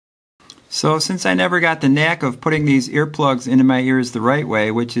So since I never got the knack of putting these earplugs into my ears the right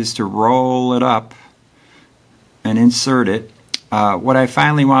way, which is to roll it up and insert it, what I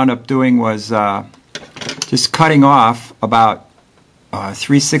finally wound up doing was just cutting off about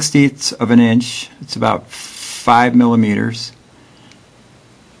 3/16 of an inch. It's about 5 millimeters,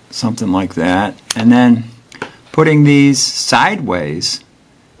 something like that, and then putting these sideways.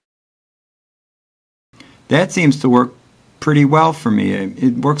 That seems to work pretty well for me.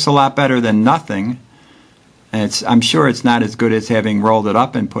 It works a lot better than nothing. And I'm sure it's not as good as having rolled it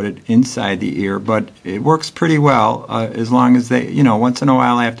up and put it inside the ear, but it works pretty well as long as they, once in a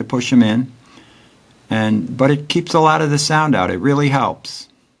while I have to push them in. But it keeps a lot of the sound out. It really helps.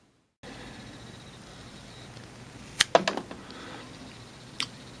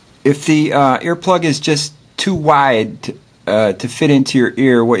 If the earplug is just too wide to fit into your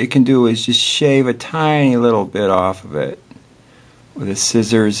ear, what you can do is just shave a tiny little bit off of it with the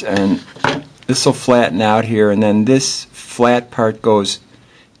scissors, and this will flatten out here, and then this flat part goes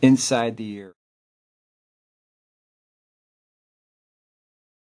inside the ear.